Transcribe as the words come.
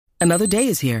Another day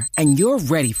is here, and you're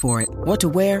ready for it. What to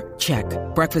wear? Check.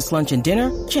 Breakfast, lunch, and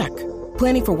dinner? Check.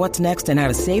 Planning for what's next and how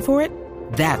to save for it?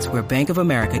 That's where Bank of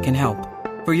America can help.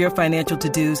 For your financial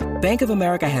to-dos, Bank of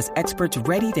America has experts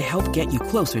ready to help get you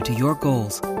closer to your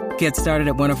goals. Get started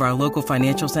at one of our local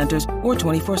financial centers or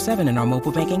 24/7 in our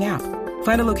mobile banking app.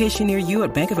 Find a location near you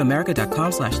at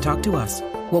bankofamerica.com/talktous.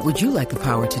 What would you like the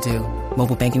power to do?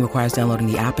 Mobile banking requires downloading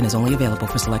the app and is only available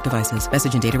for select devices.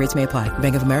 Message and data rates may apply.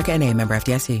 Bank of America N.A., member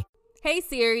FDIC. Hey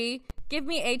Siri, give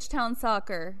me H-Town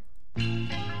Soccer.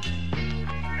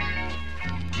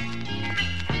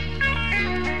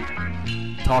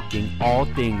 Talking all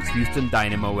things Houston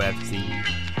Dynamo FC.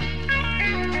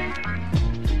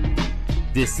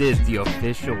 This is the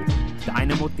official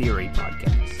Dynamo Theory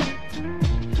podcast.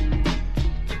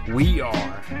 We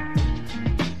are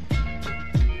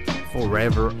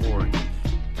forever orange.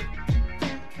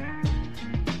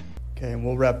 Okay, and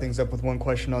we'll wrap things up with one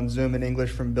question on Zoom in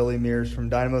English from Billy Mears from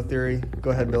Dynamo Theory.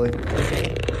 Go ahead, Billy.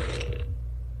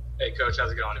 Hey, Coach.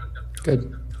 How's it going?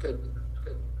 Good.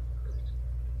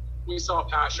 We saw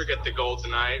Pasher get the goal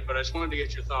tonight, but I just wanted to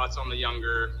get your thoughts on the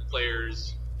younger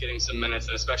players getting some minutes,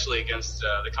 and especially against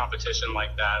the competition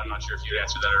like that. I'm not sure if you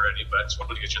answered that already, but I just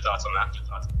wanted to get your thoughts on that.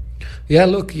 Yeah,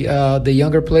 look, the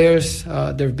younger players,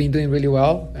 they've been doing really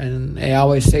well. And I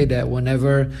always say that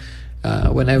whenever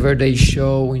they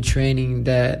show in training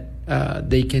that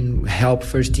they can help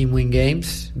first team win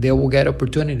games, they will get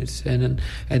opportunities. And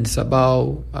it's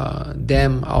about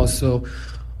them also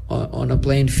on a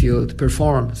playing field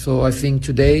perform. So I think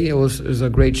today it was a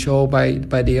great show by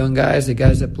the young guys, the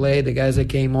guys that played, the guys that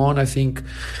came on. I think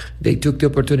they took the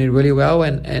opportunity really well,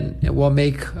 and it will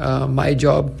make my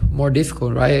job more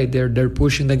difficult, right? They're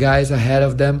pushing the guys ahead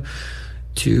of them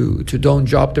to don't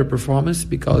drop their performance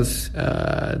because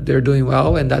they're doing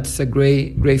well, and that's a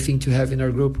great thing to have in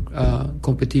our group.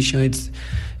 Competition,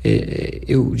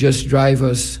 it will just drive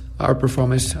our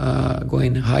performance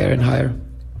going higher and higher.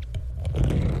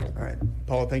 All right,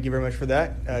 Paul, thank you very much for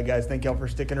that. Guys, thank y'all for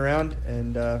sticking around,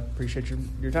 and appreciate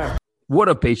your time. What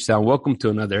up, H-Town? Welcome to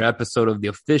another episode of the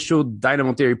official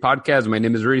Dynamo Theory podcast. My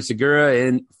name is Rudy Segura,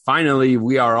 and finally,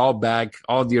 we are all back.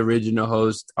 All the original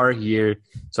hosts are here.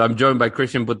 So I'm joined by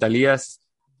Christian Butalias.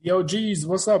 Yo, geez,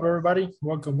 what's up, everybody?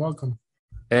 Welcome.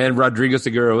 And Rodrigo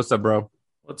Segura. What's up, bro?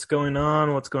 What's going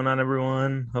on,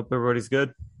 everyone? Hope everybody's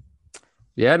good.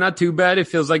 Yeah, not too bad. It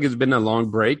feels like it's been a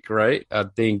long break, right? I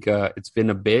think it's been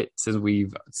a bit since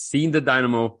we've seen the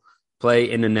Dynamo play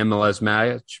in an MLS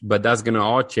match, but that's going to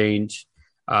all change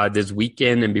this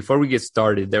weekend. And before we get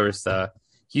started, there was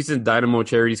Houston Dynamo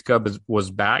Charities Cup was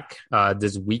back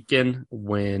this weekend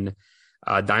when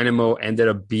Dynamo ended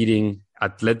up beating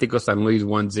Atlético San Luis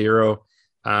 1-0.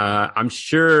 I'm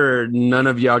sure none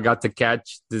of y'all got to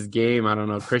catch this game. I don't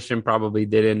know. Christian probably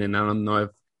didn't, and I don't know if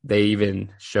they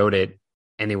even showed it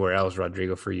anywhere else,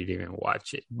 Rodrigo, for you to even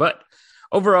watch it. But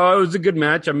overall, it was a good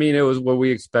match. I mean, it was what we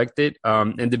expected.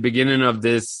 In the beginning of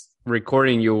this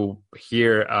recording, you'll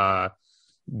hear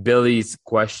Billy's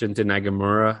question to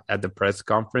Nagamura at the press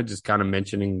conference, just kind of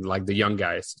mentioning like the young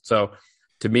guys. So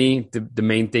to me, the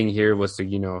main thing here was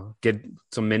to, get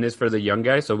some minutes for the young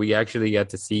guys. So we actually got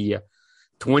to see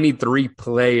 23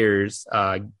 players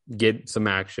get some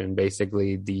action.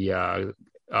 Basically, the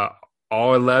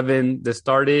all 11 that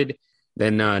started.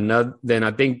 Then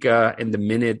I think in the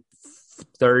minute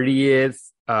 30th,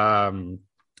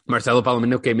 Marcelo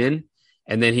Palomino came in,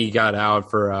 and then he got out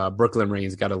for Brooklyn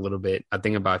Reigns, got a little bit, I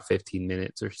think about 15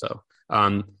 minutes or so.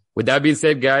 With that being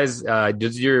said, guys, what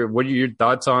are your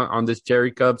thoughts on this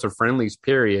Cherry Cups or friendlies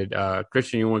period?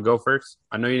 Christian, you want to go first?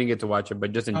 I know you didn't get to watch it,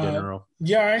 but just in general.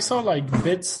 Yeah, I saw like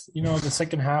bits, the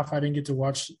second half. I didn't get to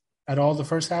watch at all the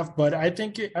first half, but I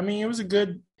think, it was a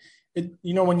good –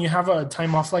 when you have a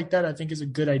time off like that, I think it's a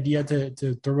good idea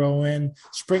to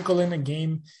sprinkle in a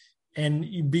game.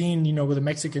 And being, with a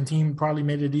Mexican team probably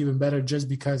made it even better just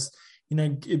because,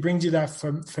 it brings you that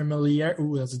familiarity.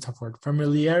 Ooh, that's a tough word.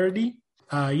 Familiarity,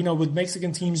 with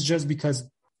Mexican teams, just because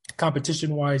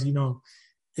competition-wise,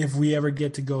 if we ever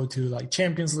get to go to like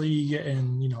Champions League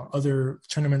and, other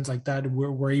tournaments like that,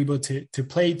 we're able to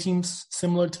play teams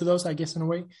similar to those, I guess, in a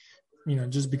way.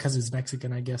 Just because it's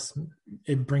Mexican, I guess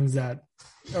it brings that.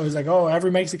 I was like,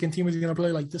 every Mexican team is going to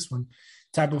play like this one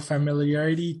type of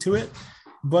familiarity to it.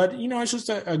 But, it's just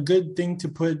a good thing to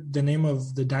put the name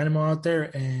of the Dynamo out there.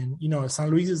 And, San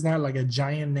Luis is not like a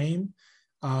giant name,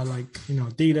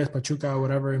 Tigres, Pachuca,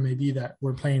 whatever it may be that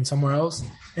we're playing somewhere else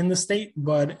in the state.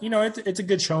 But, it's a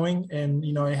good showing. And,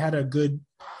 it had a good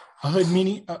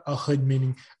meaning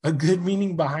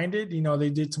behind it. They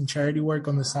did some charity work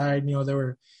on the side.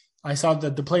 I saw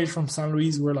that the players from San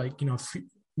Luis were like,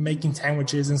 making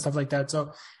sandwiches and stuff like that.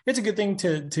 So it's a good thing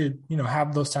to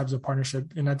have those types of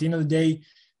partnership. And at the end of the day,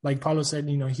 like Paulo said,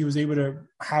 he was able to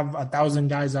have 1,000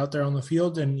 guys out there on the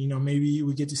field, and maybe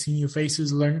we get to see new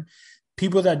faces, learn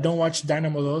people that don't watch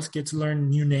Dynamo Dos get to learn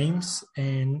new names,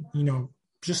 and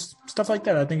just stuff like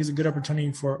that. I think is a good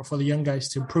opportunity for the young guys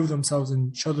to prove themselves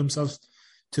and show themselves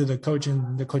to the coach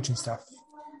and the coaching staff.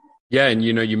 Yeah, and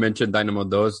you mentioned Dynamo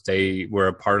Dos. They were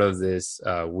a part of this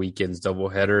weekend's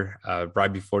doubleheader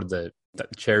right before the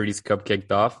Charities Cup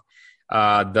kicked off.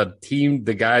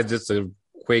 The guys, just a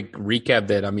quick recap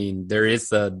that, there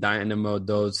is a Dynamo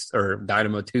Dos or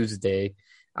Dynamo Tuesday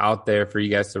out there for you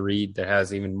guys to read that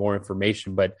has even more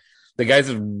information. But the guys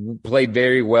have played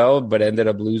very well, but ended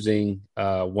up losing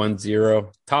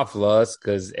 1-0. Tough loss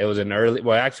because it was it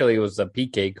was a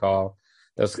PK call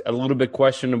that was a little bit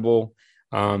questionable.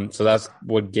 So that's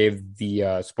what gave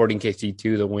the Sporting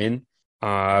KC2 the win.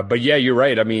 But yeah, you're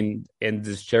right. In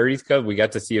this Charities Cup, we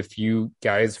got to see a few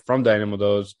guys from Dynamo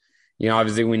Dos.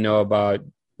 Obviously we know about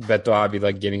Beto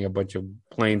Avila getting a bunch of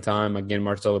playing time. Again,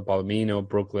 Marcelo Palomino,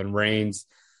 Brooklyn Reigns.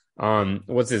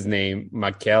 What's his name?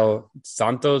 Mikel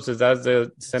Santos, is that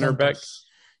the center back?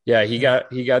 Yeah, he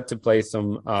got to play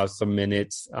some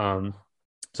minutes. So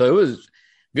it was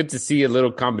good to see a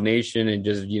little combination and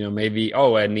just, maybe,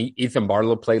 and Ethan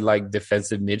Barlow played like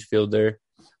defensive midfielder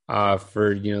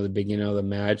for, the beginning of the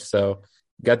match. So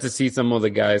got to see some of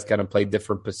the guys kind of play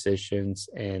different positions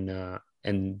and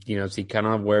see kind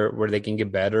of where they can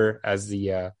get better as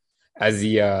the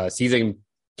season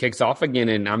kicks off again.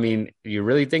 And you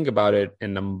really think about it,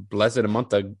 in less than a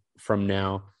month from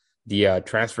now, the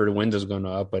transfer window is going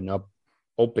to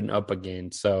open up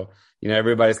again. So,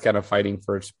 everybody's kind of fighting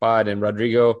for a spot. And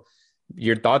Rodrigo,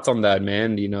 your thoughts on that,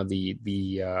 man?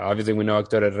 The obviously we know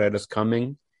Hector Herrera's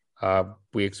coming.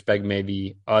 We expect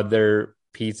maybe other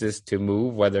pieces to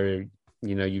move, whether,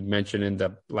 you mentioned in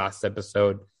the last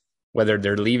episode, whether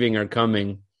they're leaving or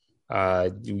coming.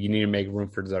 You need to make room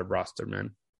for that roster,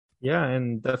 man. Yeah,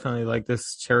 and definitely like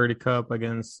this Charity Cup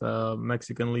against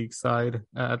Mexican League side.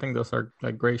 I think those are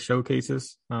like great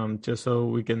showcases, just so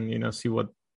we can, see what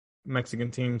Mexican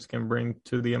teams can bring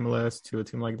to the MLS, to a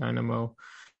team like Dynamo.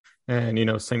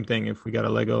 And, same thing if we got a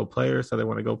Lego player, so they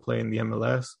want to go play in the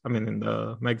MLS, in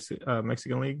the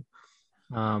Mexican League.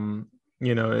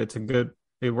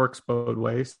 It works both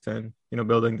ways. And,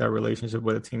 building that relationship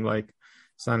with a team like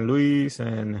San Luis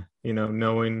and,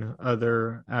 knowing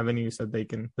other avenues that they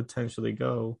can potentially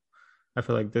go. I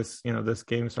feel like this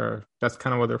games that's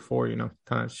kind of what they're for,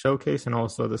 kind of showcase, and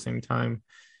also at the same time,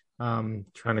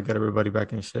 trying to get everybody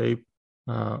back in shape,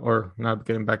 or not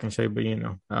getting back in shape, but,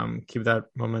 keep that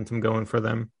momentum going for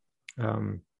them.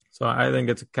 So I think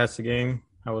it's a catch the game.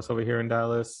 I was over here in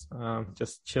Dallas,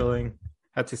 just chilling.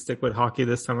 Had to stick with hockey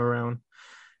this time around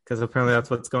because apparently that's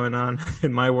what's going on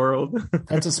in my world.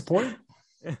 That's a sport?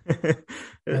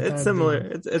 It's similar.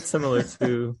 It's similar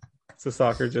to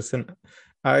soccer, just in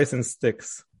ice and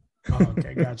sticks. Oh,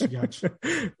 okay, gotcha.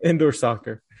 Indoor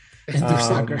soccer. That's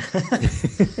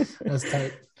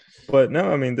tight. But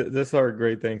no, these are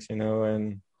great things,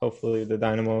 and hopefully the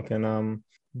Dynamo can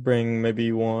bring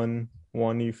maybe one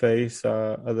new face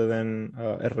other than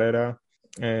Herrera,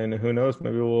 and who knows,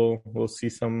 maybe we'll see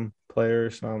some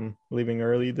players leaving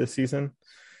early this season.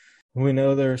 We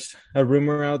know there's a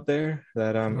rumor out there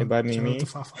that it might be me.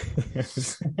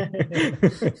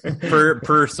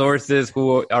 per sources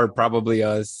who are probably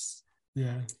us.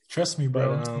 Yeah, trust me,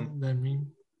 bro.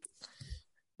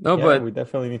 But we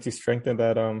definitely need to strengthen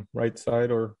that right side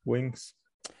or wings.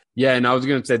 Yeah, and I was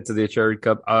going to say to the Charity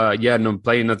Cup, playing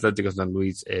Atlético San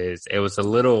Luis it was a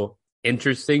little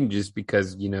interesting just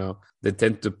because, they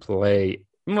tend to play,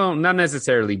 well, not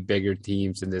necessarily bigger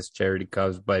teams in this Charity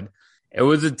Cups, but it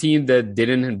was a team that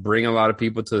didn't bring a lot of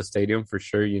people to the stadium for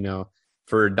sure.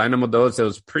 For Dynamo Dos, it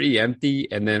was pretty empty.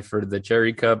 And then for the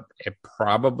Charity Cup, it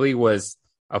probably was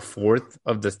a fourth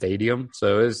of the stadium.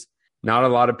 So it was not a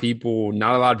lot of people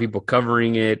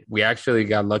covering it. We actually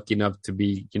got lucky enough to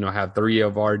be, have three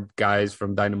of our guys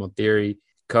from Dynamo Theory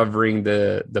covering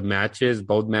the matches,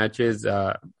 both matches.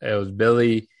 It was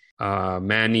Billy,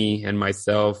 Manny, and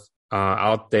myself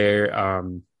out there.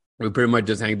 We pretty much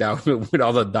just hanged out with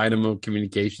all the Dynamo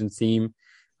communications team.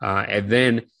 And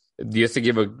then just to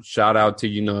give a shout out to,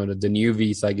 the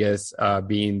newbies, I guess,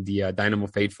 being the Dynamo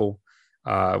Faithful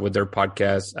with their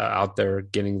podcast out there,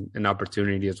 getting an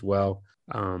opportunity as well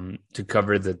to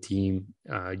cover the team,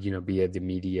 via the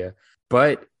media.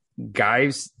 But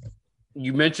guys,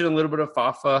 you mentioned a little bit of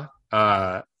Fafa.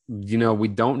 We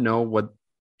don't know what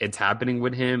it's happening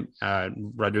with him.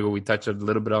 Rodrigo, we touched a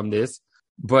little bit on this.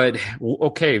 But,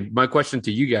 okay, my question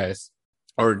to you guys,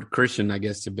 or Christian, I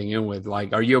guess, to begin with.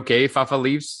 Like, are you okay if Fafa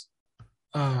leaves?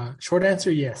 Short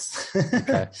answer, yes.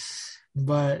 Okay.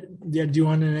 But yeah, do you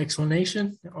want an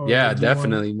explanation? Or Yeah,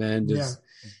 definitely, man. Just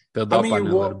build up on it a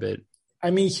little bit.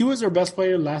 I mean, he was our best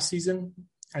player last season.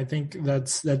 I think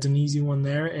that's an easy one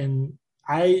there. And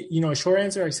short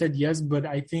answer, I said yes, but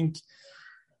I think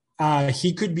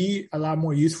he could be a lot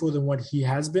more useful than what he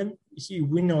has been.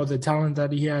 We know the talent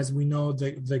that he has. We know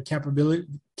the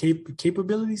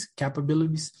capabilities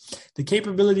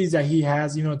that he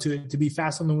has, to be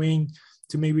fast on the wing,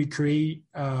 to maybe create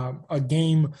a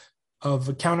game of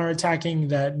counterattacking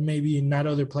that maybe not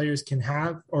other players can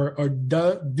have or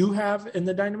do have in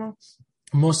the Dynamo.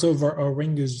 Most of our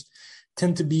wingers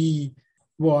tend to be,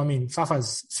 well, I mean,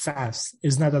 Fafa's fast.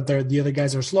 It's not that the other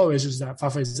guys are slow. It's just that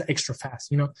Fafa is extra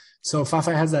fast, So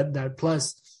Fafa has that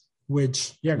plus,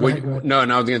 which, go ahead. No, I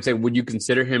was going to say, would you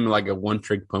consider him like a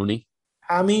one-trick pony?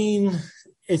 I mean,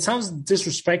 it sounds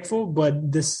disrespectful,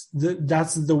 but that's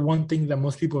the one thing that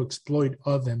most people exploit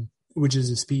of him, which is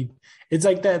his speed. It's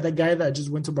like that guy that just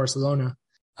went to Barcelona,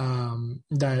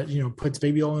 that puts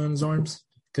Baby Oil in his arms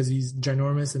because he's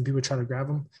ginormous and people try to grab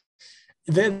him.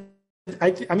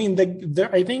 I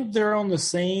think they're on the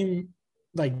same,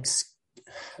 like,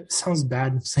 it sounds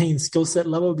bad saying skill set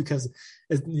level because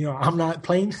I'm not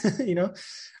playing,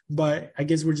 but I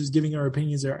guess we're just giving our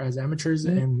opinions as amateurs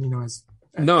and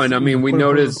and I mean we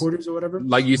noticed reporters or whatever.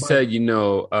 Like you said,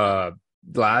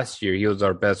 last year he was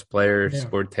our best player,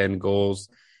 scored 10 goals.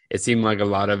 It seemed like a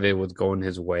lot of it was going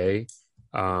his way.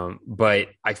 But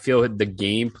I feel the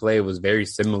gameplay was very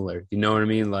similar. You know what I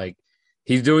mean? Like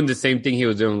he's doing the same thing he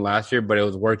was doing last year, but it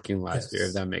was working last year,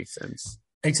 if that makes sense.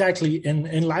 Exactly.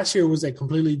 And last year was a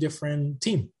completely different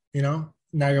team,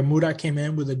 Nagamura came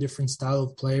in with a different style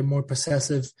of play, more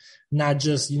possessive, not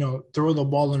just, throw the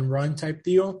ball and run type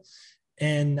deal.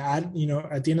 And at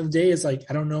the end of the day, it's like,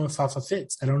 I don't know if Fafa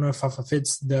fits. I don't know if Fafa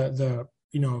fits the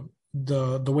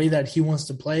way that he wants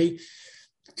to play.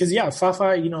 Because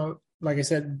Fafa, like I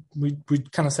said, we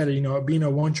kind of said it, being a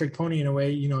one-trick pony in a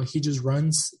way, he just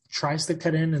runs, tries to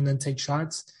cut in and then take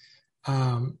shots.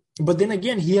 But then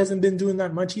again, he hasn't been doing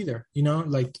that much either,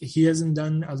 like he hasn't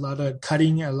done a lot of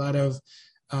cutting, a lot of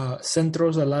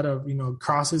centros, a lot of,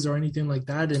 crosses or anything like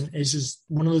that. And it's just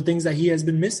one of the things that he has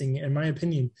been missing, in my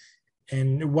opinion.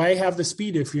 And why have the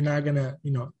speed if you're not going to,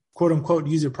 quote unquote,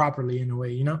 use it properly in a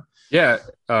way, Yeah.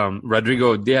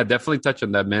 Rodrigo, definitely touch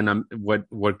on that, man.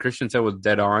 What Christian said was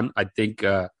dead on. I think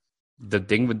the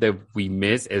thing that we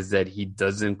miss is that he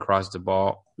doesn't cross the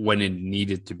ball when it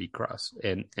needed to be crossed.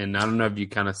 And I don't know if you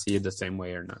kind of see it the same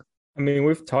way or not. I mean,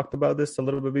 we've talked about this a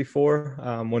little bit before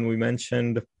when we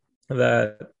mentioned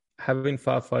that having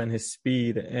Fafa and his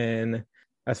speed, and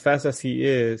as fast as he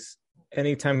is,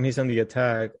 anytime he's on the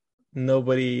attack,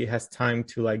 nobody has time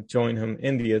to like join him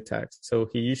in the attack. So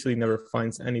he usually never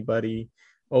finds anybody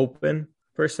open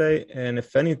per se. And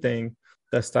if anything,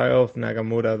 the style of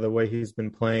Nagamura, the way he's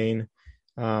been playing,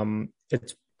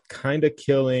 it's kind of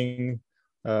killing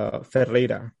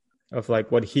Ferreira of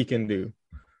like what he can do.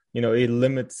 It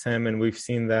limits him, and we've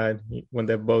seen that when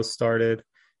they both started.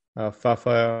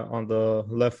 Fafa on the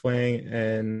left wing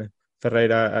and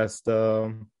Ferreira as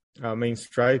the main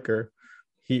striker.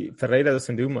 Ferreira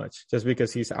doesn't do much just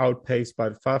because he's outpaced by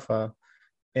Fafa,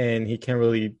 and he can't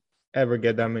really ever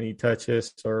get that many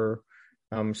touches or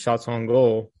shots on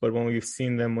goal. But when we've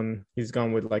seen them, when he's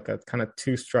gone with like a kind of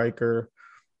two-striker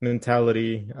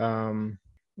mentality,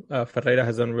 Ferreira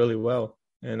has done really well.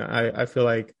 And I feel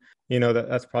like,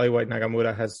 that's probably why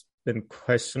Nagamura has been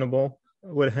questionable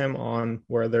with him on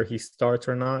whether he starts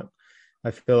or not.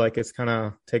 I feel like it's kind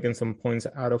of taken some points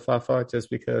out of Fafa just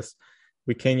because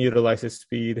we can utilize his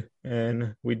speed,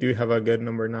 and we do have a good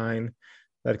number 9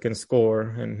 that can score.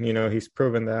 And, he's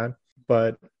proven that.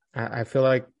 But I feel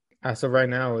like as of right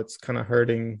now, it's kind of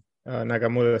hurting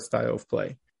Nagamura's style of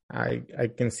play. I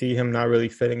can see him not really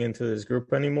fitting into this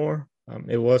group anymore.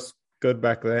 It was good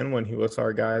back then when he was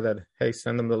our guy that, hey,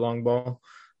 send him the long ball.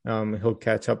 He'll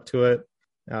catch up to it.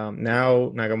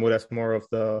 Now Nagamura's more of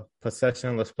the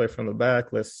possession. Let's play from the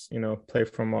back. Let's, play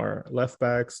from our left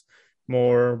backs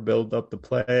more, build up the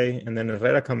play. And then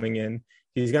Herrera coming in,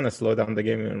 he's going to slow down the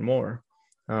game even more.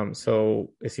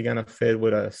 So is he going to fit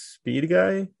with a speed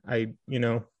guy?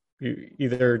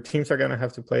 Either teams are going to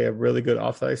have to play a really good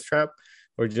offside trap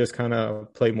or just kind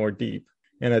of play more deep.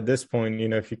 And at this point,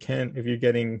 if you're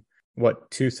getting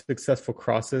 2 successful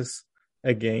crosses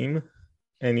a game,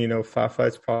 and Fafa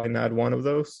is probably not one of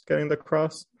those getting the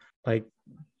cross, like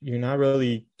you're not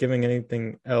really giving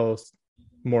anything else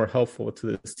more helpful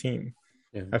to this team.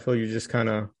 Yeah. I feel you're just kind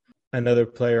of another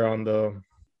player on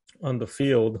the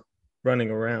field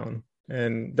running around.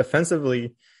 And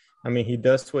defensively, I mean, he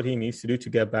does what he needs to do to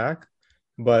get back,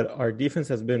 but our defense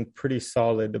has been pretty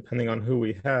solid depending on who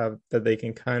we have, that they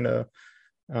can kind of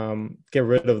get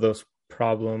rid of those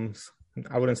problems.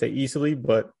 I wouldn't say easily,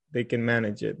 but they can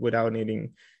manage it without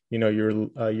needing,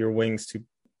 your wings to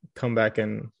come back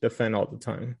and defend all the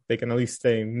time. They can at least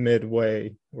stay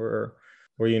midway where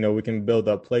we can build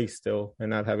up play still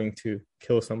and not having to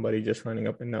kill somebody just running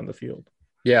up and down the field.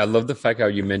 Yeah, I love the fact how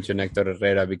you mentioned Hector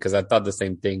Herrera, because I thought the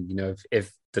same thing.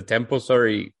 If the tempo's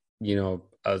already,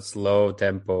 a slow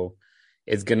tempo,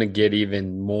 it's going to get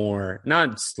even more,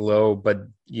 not slow, but,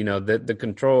 the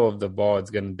control of the ball is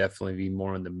going to definitely be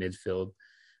more in the midfield.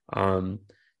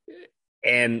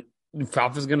 And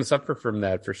Fafa's going to suffer from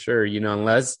that for sure,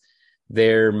 unless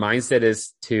their mindset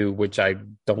is to, which I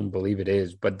don't believe it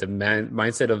is, but the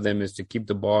mindset of them is to keep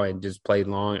the ball and just play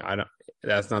long.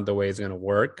 That's not the way it's going to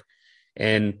work.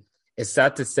 And it's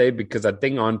sad to say, because I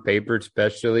think on paper,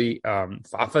 especially,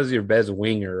 Fafa's your best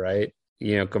winger, right?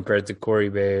 Compared to Corey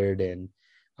Baird and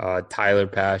Tyler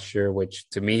Pasher, which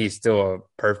to me, he's still a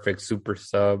perfect super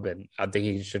sub. And I think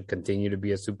he should continue to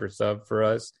be a super sub for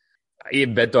us.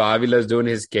 Beto Avila is doing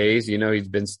his case. He's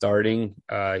been starting.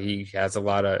 He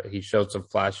showed some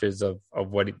flashes of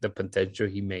what the potential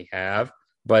he may have,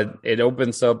 but it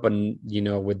opens up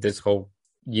with this whole,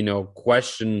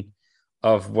 question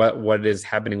of what is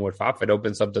happening with Fafa. It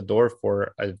opens up the door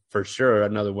for sure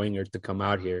another winger to come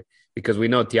out here, because we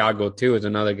know Thiago too is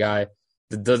another guy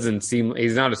that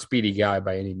he's not a speedy guy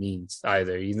by any means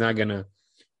either. He's not going to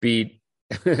beat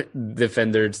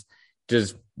defenders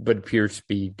but pure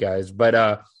speed guys.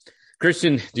 But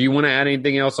Christian, do you want to add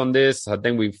anything else on this? I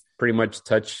think we've pretty much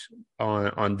touched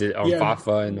on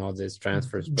Fafa and all these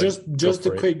transfers. Just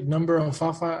a quick number on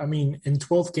Fafa. I mean, in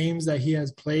 12 games that he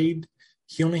has played,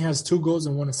 he only has 2 goals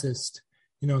and 1 assist.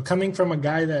 Coming from a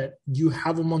guy that you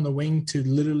have him on the wing to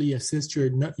literally assist your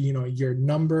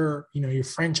number, your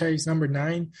franchise number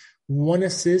 9, 1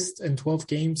 assist in 12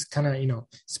 games kind of,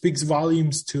 speaks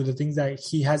volumes to the things that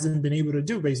he hasn't been able to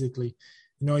do, basically.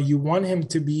 You want him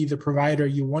to be the provider.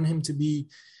 You want him to be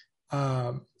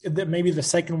maybe the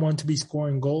second one to be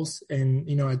scoring goals. And,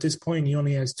 at this point, he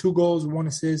only has 2 goals, 1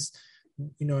 assist,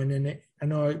 and then I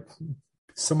know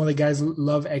some of the guys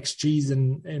love XGs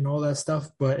and all that stuff,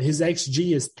 but his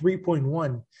XG is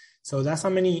 3.1. So that's how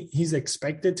many he's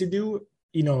expected to do.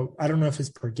 I don't know if it's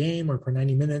per game or per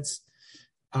 90 minutes,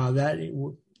 that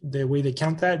the way they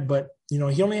count that, but,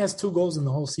 he only has 2 goals in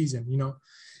the whole season,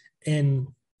 and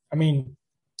I mean,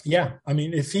 yeah, I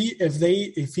mean, if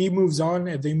he moves on,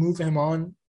 if they move him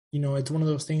on, it's one of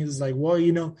those things. It's like,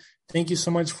 well, thank you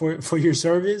so much for your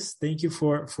service. Thank you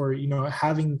for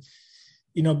having,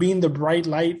 being the bright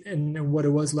light in what it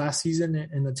was last season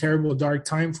in a terrible dark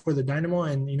time for the Dynamo.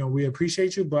 And, we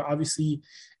appreciate you. But obviously,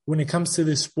 when it comes to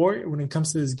this sport, when it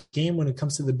comes to this game, when it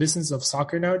comes to the business of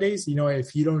soccer nowadays,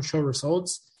 if you don't show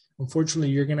results, unfortunately,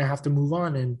 you're going to have to move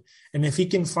on. And if he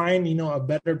can find, a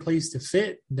better place to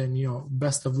fit, then,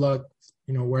 best of luck,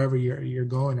 wherever you're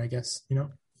going, I guess,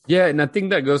 Yeah, and I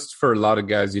think that goes for a lot of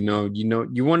guys. You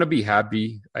want to be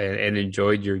happy and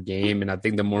enjoy your game. And I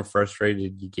think the more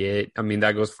frustrated you get, I mean,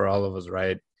 that goes for all of us,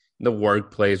 right? The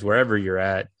workplace, wherever you're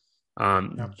at,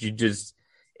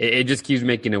 it just keeps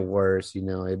making it worse.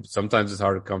 Sometimes it's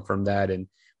hard to come from that. And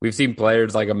we've seen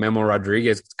players like a Memo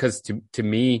Rodriguez, because to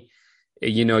me,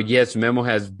 yes, Memo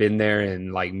has been there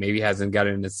and maybe hasn't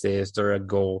gotten an assist or a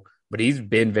goal, but he's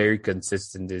been very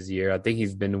consistent this year. I think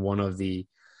he's been one of the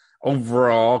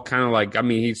overall kind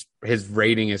of his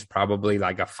rating is probably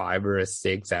a 5 or a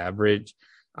 6 average.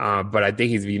 But I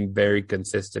think he's been very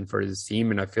consistent for his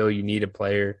team. And I feel you need a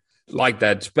player like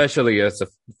that, especially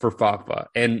for Fafa.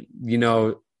 And,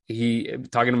 he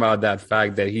talking about that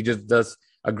fact that he just does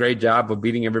a great job of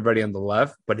beating everybody on the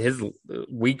left, but his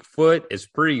weak foot is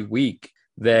pretty weak,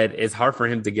 that it's hard for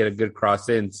him to get a good cross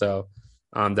in. So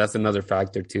that's another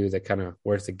factor too that kind of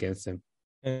works against him.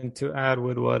 And to add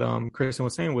with what Christian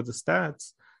was saying with the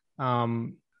stats,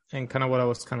 and kind of what I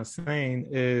was kind of saying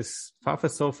is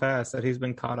Fafa's so fast that he's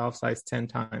been caught offsides 10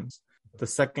 times. The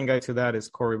second guy to that is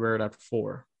Corey Baird at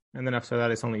 4. And then after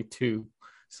that, it's only 2.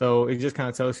 So it just kind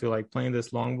of tells you playing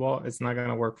this long ball, it's not going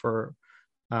to work for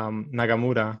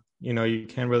Nagamura. You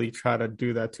can't really try to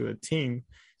do that to a team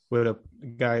with a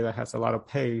guy that has a lot of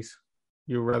pace.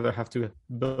 You rather have to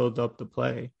build up the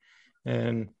play.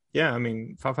 And yeah, I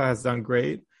mean, Fafa has done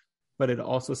great, but it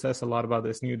also says a lot about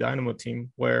this new Dynamo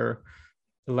team where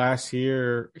last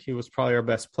year he was probably our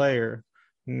best player.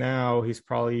 Now he's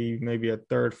probably maybe a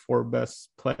 3rd, 4th best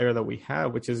player that we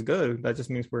have, which is good. That just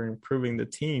means we're improving the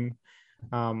team.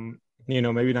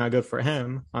 Maybe not good for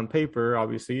him on paper,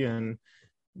 obviously, and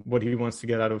what he wants to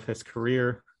get out of his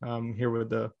career here with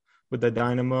the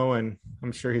Dynamo, and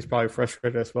I'm sure he's probably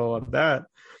frustrated as well at that.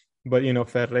 But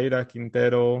Ferreira,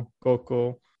 Quintero,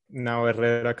 Coco, now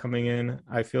Herrera coming in,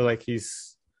 I feel like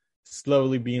he's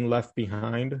slowly being left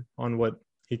behind on what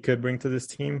he could bring to this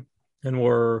team and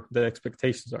where the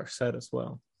expectations are set as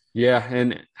well. Yeah,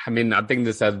 and I mean, I think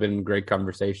this has been a great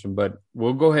conversation, but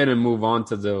we'll go ahead and move on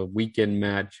to the weekend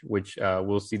match, which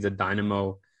we'll see the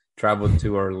Dynamo travel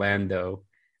to Orlando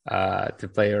to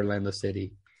play Orlando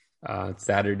City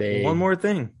Saturday. One more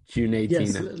thing. June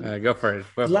 18th. Yes. Go for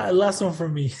it. Last one for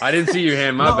me. I didn't see your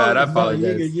hand. My bad. I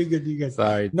apologize. You're good.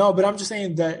 Sorry. No, but I'm just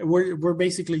saying that we're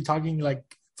basically talking like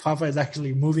Fafa is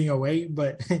actually moving away.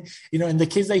 But, in the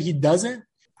case that he doesn't,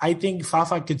 I think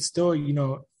Fafa could still,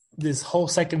 this whole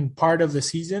second part of the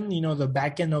season, the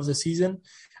back end of the season,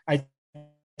 I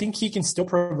think he can still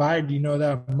provide,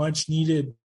 that much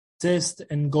needed assist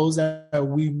and goals that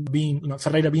we being,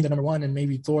 Ferreira being the number one and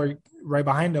maybe Thor right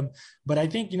behind him. But I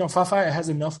think, Fafa has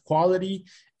enough quality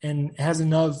and has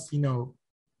enough,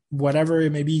 whatever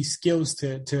it may be, skills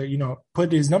to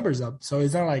put his numbers up. So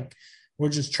it's not like we're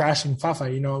just trashing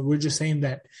Fafa, we're just saying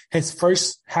that his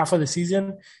first half of the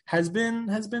season has been,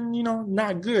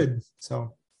 not good.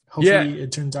 So hopefully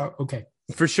it turns out okay.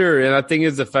 For sure. And I think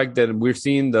it's the fact that we're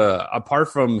seeing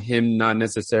apart from him not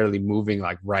necessarily moving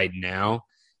like right now,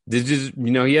 this just,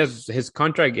 he has his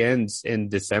contract ends in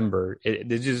December.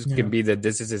 This just can be that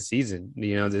this is his season.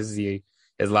 This is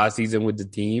his last season with the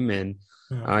team. And,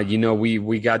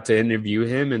 we got to interview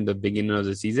him in the beginning of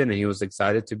the season and he was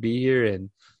excited to be here and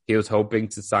he was hoping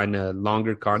to sign a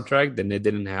longer contract and it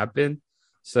didn't happen.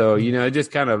 So, it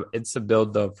just it's a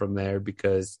build up from there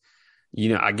because,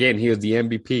 again, he was the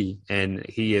MVP and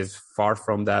he is far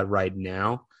from that right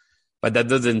now. But that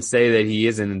doesn't say that he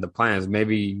isn't in the plans.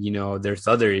 Maybe, there's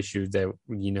other issues that,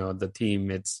 the team,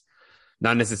 it's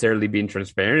not necessarily being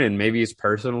transparent and maybe it's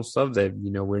personal stuff that,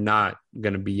 we're not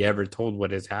going to be ever told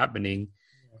what is happening.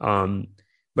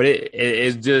 But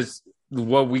it's just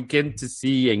what we get to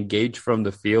see and gauge from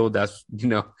the field. That's,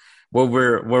 what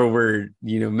we're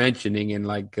mentioning. And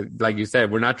like you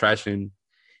said, we're not trashing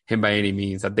him by any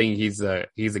means. I think he's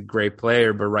a great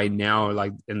player, but right now,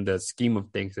 like in the scheme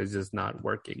of things, it's just not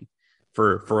working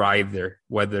for either,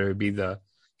 whether it be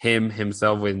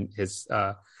himself in his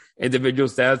individual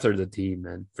stats or the team,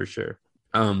 man, for sure.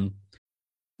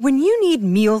 When you need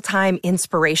mealtime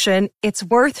inspiration, it's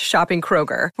worth shopping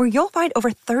Kroger, where you'll find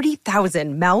over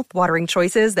 30,000 mouth-watering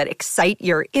choices that excite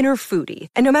your inner foodie.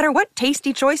 And no matter what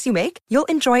tasty choice you make, you'll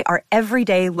enjoy our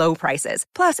everyday low prices,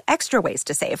 plus extra ways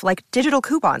to save, like digital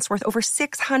coupons worth over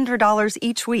 $600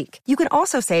 each week. You can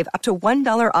also save up to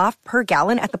 $1 off per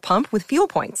gallon at the pump with fuel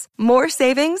points. More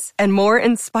savings and more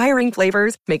inspiring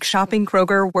flavors make shopping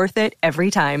Kroger worth it every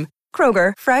time.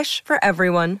 Kroger, fresh for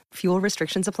everyone. Fuel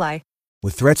restrictions apply.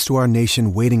 With threats to our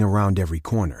nation waiting around every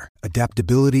corner,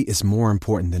 adaptability is more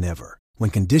important than ever.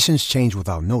 When conditions change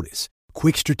without notice,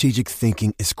 quick strategic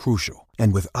thinking is crucial.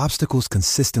 And with obstacles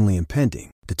consistently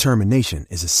impending, determination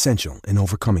is essential in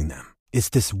overcoming them. It's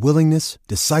this willingness,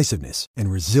 decisiveness,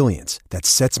 and resilience that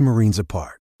sets Marines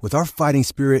apart. With our fighting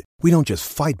spirit, we don't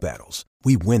just fight battles,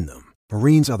 we win them.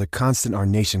 Marines are the constant our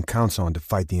nation counts on to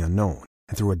fight the unknown.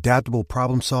 And through adaptable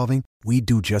problem solving, we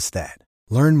do just that.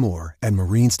 Learn more at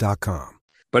Marines.com.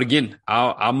 But again,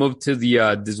 I'll move to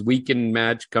the this weekend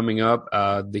match coming up.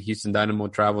 The Houston Dynamo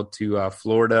travel to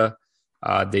Florida.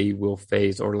 They will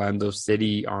face Orlando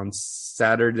City on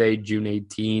Saturday, June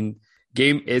 18th.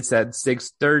 Game it's at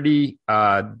 6:30.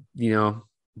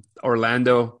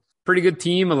 Orlando, pretty good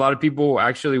team. A lot of people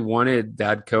actually wanted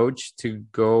that coach to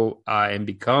go and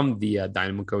become the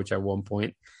Dynamo coach at one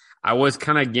point. I was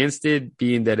kind of against it,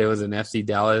 being that it was an FC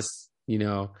Dallas,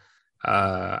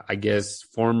 I guess,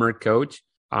 former coach.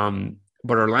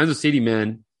 But Orlando City,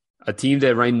 man, a team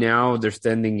that right now they're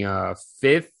standing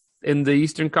fifth in the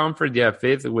Eastern Conference. Yeah,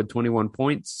 fifth with 21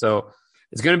 points. So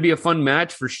it's going to be a fun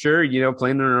match for sure,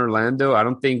 playing in Orlando. I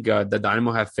don't think the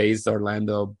Dynamo have faced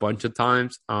Orlando a bunch of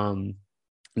times. No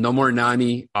more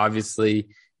Nani, obviously.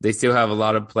 They still have a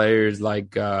lot of players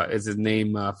like, is his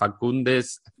name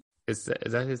Facundes? Is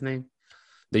that his name?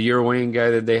 The Uruguayan guy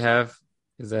that they have?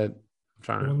 Is that... I'm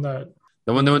trying to...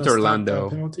 The one that went to Orlando.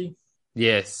 Penalty?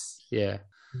 Yes, yeah.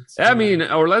 I mean,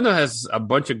 Orlando has a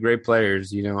bunch of great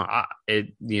players. They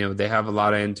have a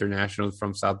lot of internationals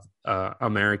from South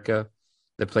America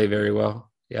that play very well.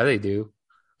 Yeah, they do.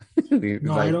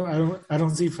 No, I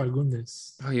don't see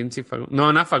Fagundes. Oh, you didn't see Fagundes?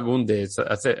 No, not Fagundes.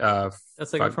 That's it.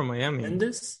 That's like from Miami.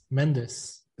 Mendes.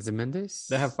 Is it Mendes?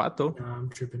 They have Pato. No, I'm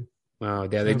tripping. Oh,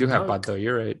 yeah, they do have Pato.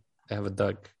 You're right. They have a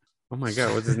duck. Oh my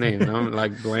God, what's his name? I'm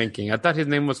like blanking. I thought his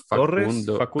name was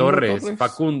Facundo Torres.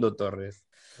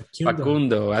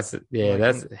 Facundo.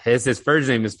 That's his first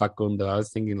name is Facundo. I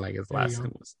was thinking like his last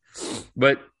name was.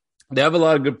 But they have a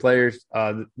lot of good players.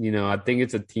 I think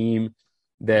it's a team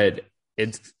that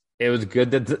it was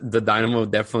good that the Dynamo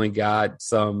definitely got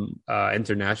some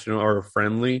international or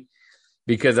friendly,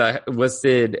 because I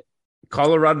listed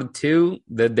Colorado too,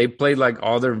 that they played like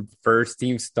all their first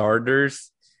team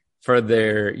starters for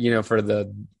their, for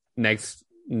the next,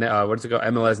 what's it called?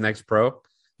 MLS Next Pro,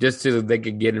 just so they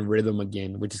could get in rhythm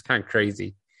again, which is kind of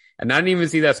crazy. And I didn't even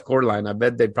see that scoreline. I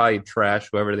bet they'd probably trash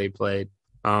whoever they played.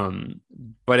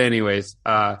 But anyways,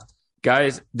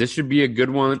 guys, this should be a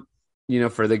good one,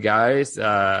 for the guys.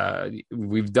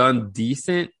 We've done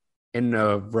decent in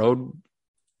the road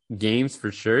games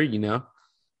for sure,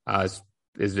 as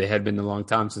it had been a long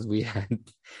time since we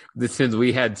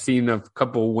had seen a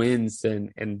couple wins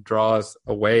and draws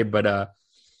away. But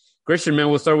Christian, man,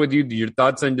 we'll start with you. Your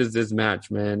thoughts on just this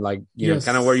match, man? Like,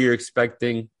 kind of what you're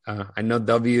expecting. I know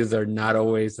W's are not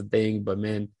always a thing, but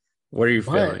man, what are you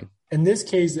feeling? In this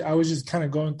case, I was just kind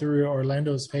of going through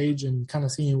Orlando's page and kind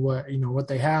of seeing what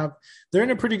they have. They're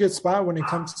in a pretty good spot when it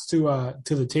comes to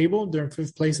the table. They're in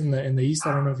 5th place in the East.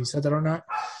 I don't know if you said that or not,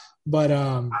 but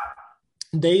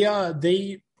they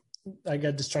I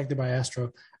got distracted by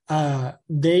Astro.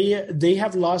 They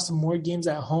have lost more games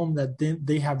at home than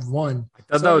they have won.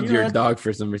 I thought that was your dog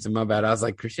for some reason. My bad. I was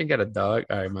like, Christian got a dog?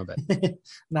 All right, my bad.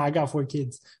 Nah, I got 4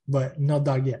 kids, but no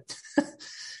dog yet.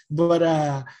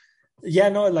 But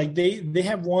they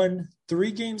have won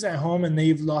 3 games at home and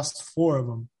they've lost 4 of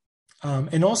them.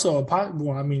 And also,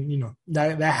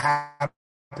 that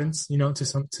happens, to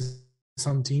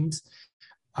some teams.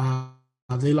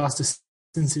 They lost to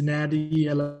Cincinnati,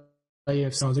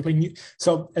 LAFC.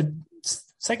 So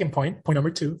second point number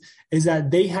 2 is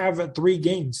that they have 3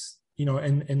 games,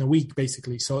 in a week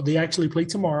basically. So they actually play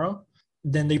tomorrow,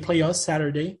 then they play us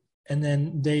Saturday, and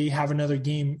then they have another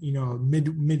game,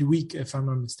 midweek, if I'm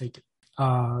not mistaken.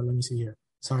 Let me see here.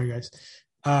 Sorry, guys.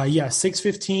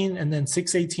 6:15 and then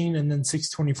 6:18 and then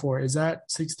 6:24. Is that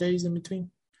 6 days in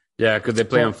between? Yeah, because they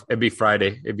play it'd be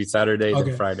Friday. It'd be Saturday,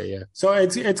 then Friday, yeah. So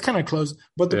it's kind of close.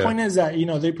 But the point is that,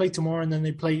 they play tomorrow and then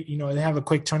they play, they have a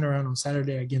quick turnaround on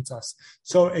Saturday against us.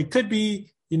 So it could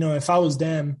be, if I was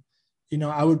them,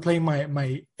 I would play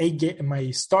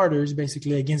my starters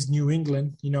basically against New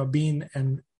England, being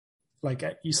like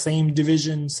same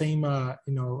division, same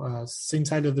same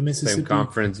side of the Mississippi. Same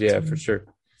conference, yeah, for sure.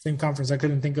 Same conference. I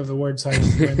couldn't think of the word, so I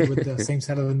just went with the same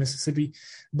side of the Mississippi.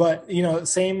 But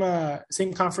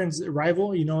same conference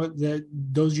rival.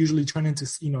 Those usually turn into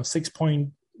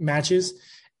 6-point matches,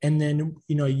 and then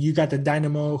you got the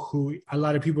Dynamo, who a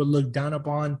lot of people look down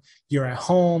upon. You're at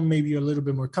home, maybe you're a little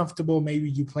bit more comfortable. Maybe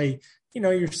you play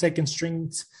your second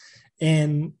strings,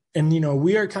 and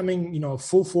we are coming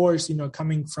full force.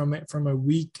 Coming from a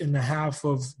week and a half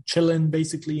of chilling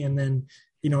basically, and then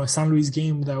a San Luis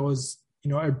game that was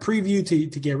a preview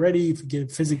to get ready, to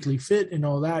get physically fit and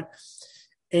all that.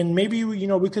 And maybe,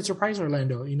 we could surprise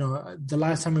Orlando. The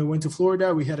last time we went to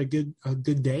Florida, we had a good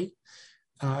day,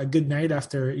 a good night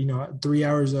after, 3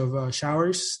 hours of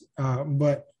showers.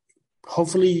 But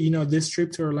hopefully, this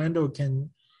trip to Orlando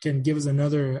can give us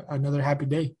another happy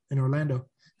day in Orlando.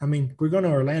 I mean, we're going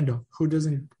to Orlando. Who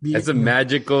doesn't be? It's a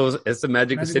magical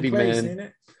city, place, man. Ain't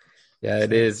it? Yeah,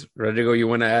 it is. Rodrigo, you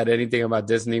want to add anything about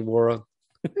Disney World?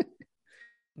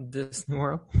 Disney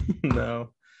World? No.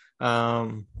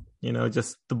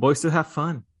 Just the boys to have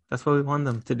fun. That's what we want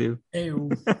them to do.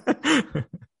 If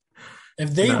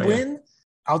they win,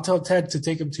 I'll tell Ted to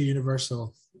take them to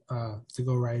Universal to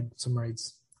go ride some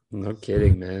rides. No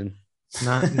kidding, man.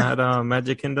 Not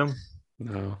Magic Kingdom?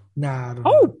 No. Nah.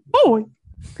 Oh, boy.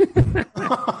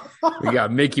 We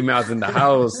got Mickey Mouse in the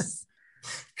house.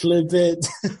 Clip it.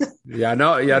 Yeah,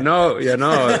 no.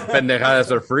 Pendejadas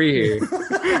are free here.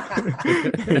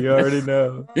 You already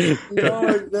know.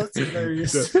 Lord, that's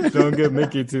hilarious. Don't get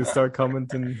Mickey to start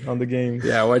commenting on the game.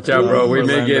 Yeah, watch out, bro. We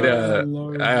may get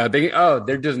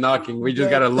they're just knocking. We just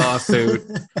got a lawsuit.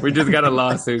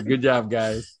 Good job,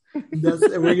 guys.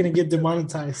 We're gonna get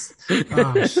demonetized.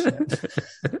 Oh, shit.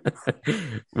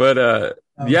 But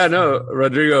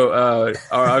Rodrigo.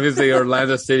 Obviously,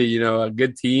 Orlando City. A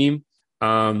good team.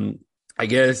 I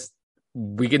guess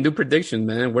we can do predictions,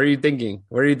 man. What are you thinking?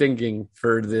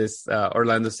 For this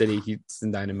Orlando City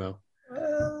Houston Dynamo?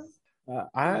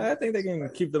 I think they can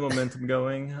keep the momentum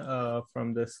going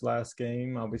from this last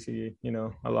game. Obviously,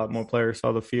 a lot more players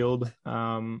saw the field,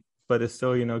 but it's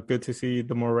still, good to see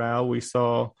the morale. We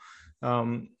saw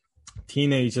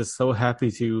teenage just so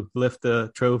happy to lift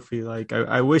the trophy. Like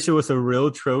I wish it was a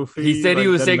real trophy. He said like, he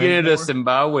was taking it to more.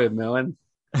 Zimbabwe, man.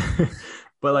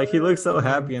 But like he looks so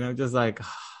happy, and I'm just like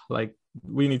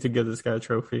we need to give this guy a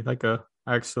trophy, like a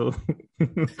actual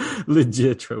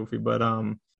legit trophy. But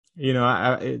you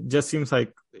know, it just seems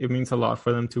like it means a lot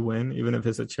for them to win, even if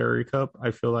it's a charity cup.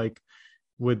 I feel like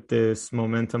with this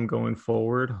momentum going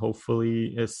forward,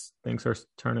 hopefully things are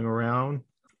turning around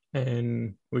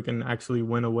and we can actually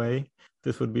win away.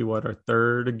 This would be our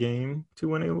third game to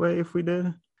win away if we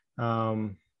did.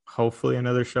 Hopefully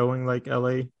another showing like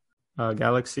LA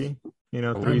Galaxy, you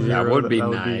know, 3-0. That would be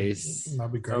nice.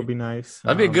 That'd be great. That would be nice.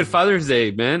 That'd be a good Father's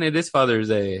Day, man. It is Father's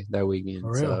Day that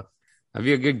weekend. So that'd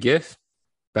be a good gift.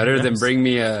 Better than bring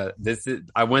me I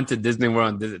went to Disney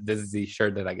World. This is the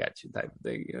shirt that I got you type of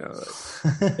thing. You know,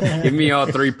 like, give me all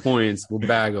 3 points. We'll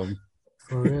bag them.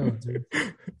 For real, dude.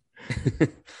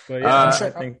 But yeah, I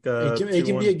think it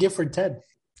can be a gift for Ted.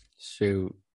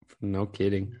 Shoot, no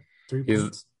kidding. 3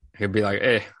 points. He'll be like,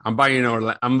 "Hey, I'm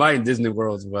buying Disney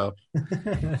World as well."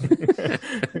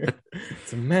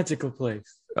 It's a magical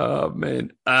place. Oh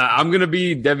man, I'm gonna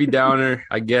be Debbie Downer,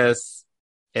 I guess,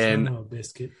 and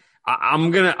biscuit. I'm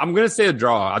gonna say a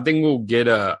draw. I think we'll get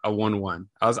a 1-1.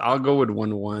 I'll go with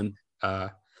 1-1.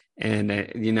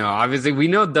 And you know, obviously, we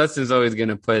know Dustin's always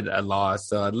gonna put a loss,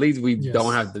 so at least we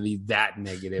don't have to be that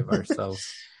negative ourselves.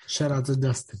 Shout out to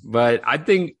Dustin. But I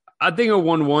think a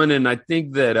 1-1, and I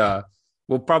think that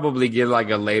we'll probably get like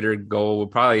a later goal. We'll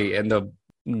probably end up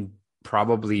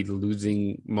probably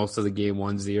losing most of the game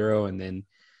 1-0, and then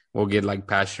we'll get like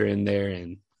Pasher in there,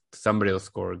 and somebody will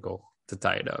score a goal to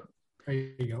tie it up. There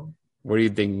you go. What are you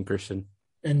thinking, Christian?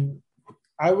 And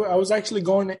I was actually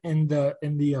going in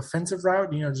the offensive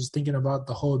route, you know, just thinking about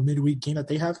the whole midweek game that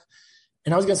they have.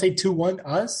 And I was gonna say 2-1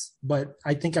 us, but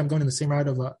I think I'm going in the same route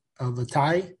of a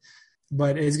tie.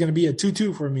 But it's gonna be a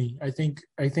 2-2 for me. I think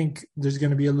there's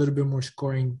gonna be a little bit more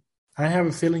scoring. I have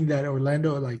a feeling that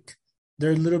Orlando, like,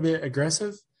 they're a little bit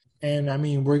aggressive, and I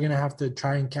mean we're gonna have to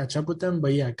try and catch up with them.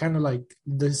 But yeah, kind of like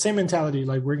the same mentality,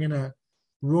 like we're gonna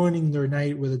ruining their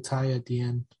night with a tie at the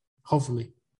end,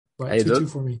 hopefully. But 2-2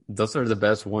 for me. Those are the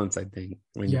best ones, I think,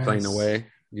 when you're playing away.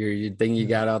 You think you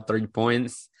got out 3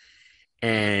 points,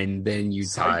 and then you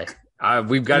tie.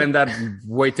 We've gotten that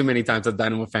way too many times as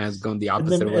Dynamo fans going the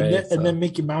opposite way. And then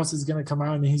Mickey Mouse is going to come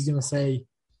out and he's going to say,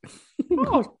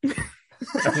 oh.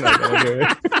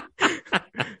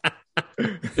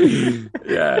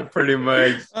 Yeah, pretty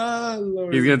much.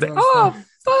 Lord, he's going to say, oh,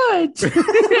 fudge.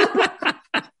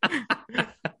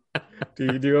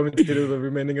 Do you want me to do the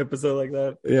remaining episode like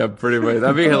that? Yeah, pretty much.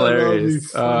 That'd be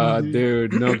hilarious.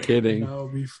 Dude, no kidding. That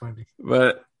would be funny.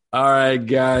 But all right,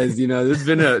 guys, you know, this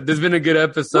has been a good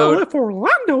episode. Well, if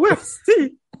Orlando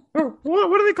FC,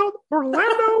 what are they called?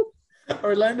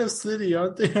 Orlando City,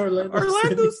 aren't they?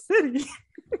 Orlando City.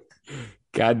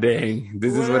 God dang,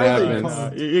 this is what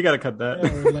happens. You gotta cut that.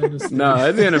 Yeah, no,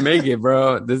 it's gonna make it,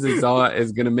 bro. This is all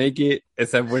it's gonna make it.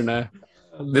 Except we're not.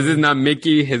 This is not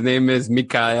Mickey. His name is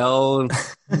Mikael.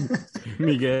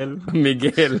 Miguel.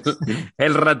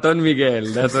 El Ratón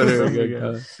Miguel. That's what it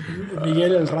is.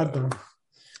 Miguel El Rato.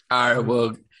 All right,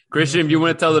 well, Christian, if you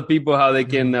want to tell the people how they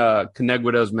can connect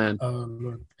with us, man.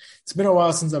 Look, it's been a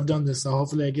while since I've done this, so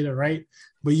hopefully I get it right.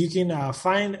 But you can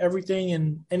find everything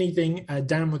and anything at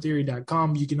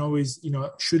dynamotheory.com. You can always, you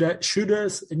know, shoot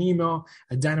us an email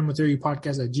at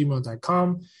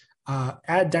dynamotheorypodcast@gmail.com.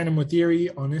 At Dynamo Theory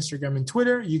on Instagram and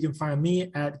Twitter. You can find me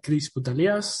at Chris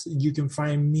Putalias. You can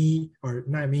find me, or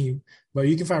not me, but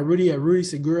you can find Rudy at Rudy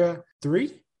Segura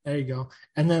 3. There you go.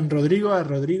 And then Rodrigo at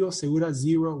Rodrigo Segura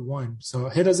 01. So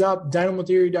hit us up,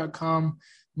 dynamotheory.com.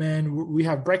 Man, we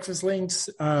have breakfast links.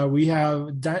 We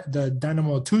have the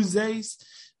Dynamo Tuesdays.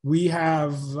 We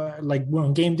have,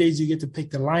 on game days, you get to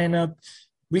pick the lineup.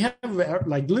 We have,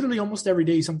 like, literally almost every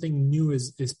day something new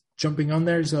is jumping on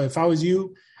there. So if I was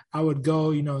you, I would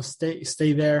go, you know,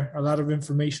 stay there. A lot of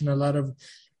information, a lot of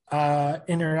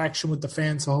interaction with the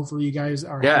fans. So hopefully you guys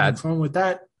are having fun with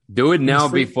that. Do it now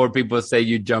before people say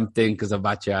you jumped in because of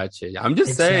Achache. I'm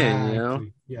just saying, you know.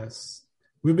 Yes.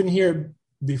 We've been here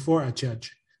before Achache.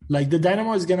 Like the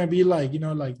Dynamo is going to be like, you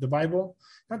know, like the Bible.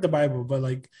 Not the Bible, but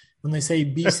like when they say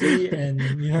BC and,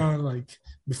 you know, like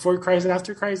before Christ and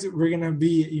after Christ, we're going to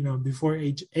be, you know, before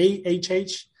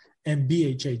AHH and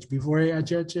BHH, before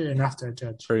AHH and after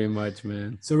AHH. Pretty much,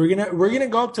 man. So we're gonna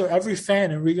go up to every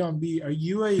fan and we're gonna be, are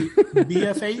you a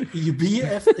BFA?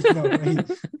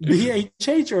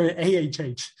 BHH or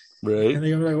AHH? Right. And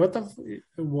they're gonna be like,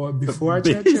 what before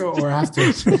Acheche or after?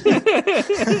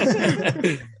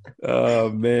 Oh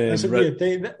man, that should be a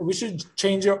thing. We should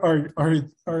change our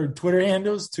Twitter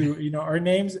handles to our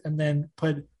names and then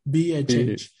put B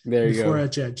Acheche there you before go.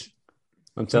 Acheche.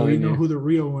 I'm telling you, know who the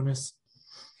real one is.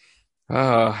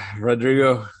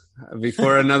 Rodrigo,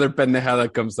 before another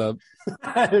pendejada comes up,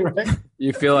 right?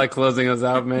 You feel like closing us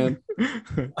out, man?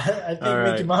 I think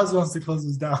Mickey Mouse wants to close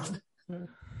us down.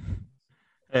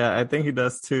 Yeah, I think he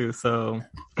does too. So,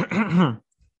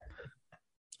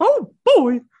 oh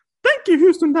boy, thank you,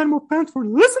 Houston Dynamo fans, for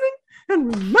listening.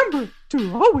 And remember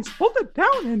to always hold it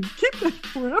down and keep it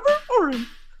forever orange.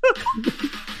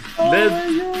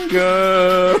 Let's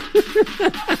go.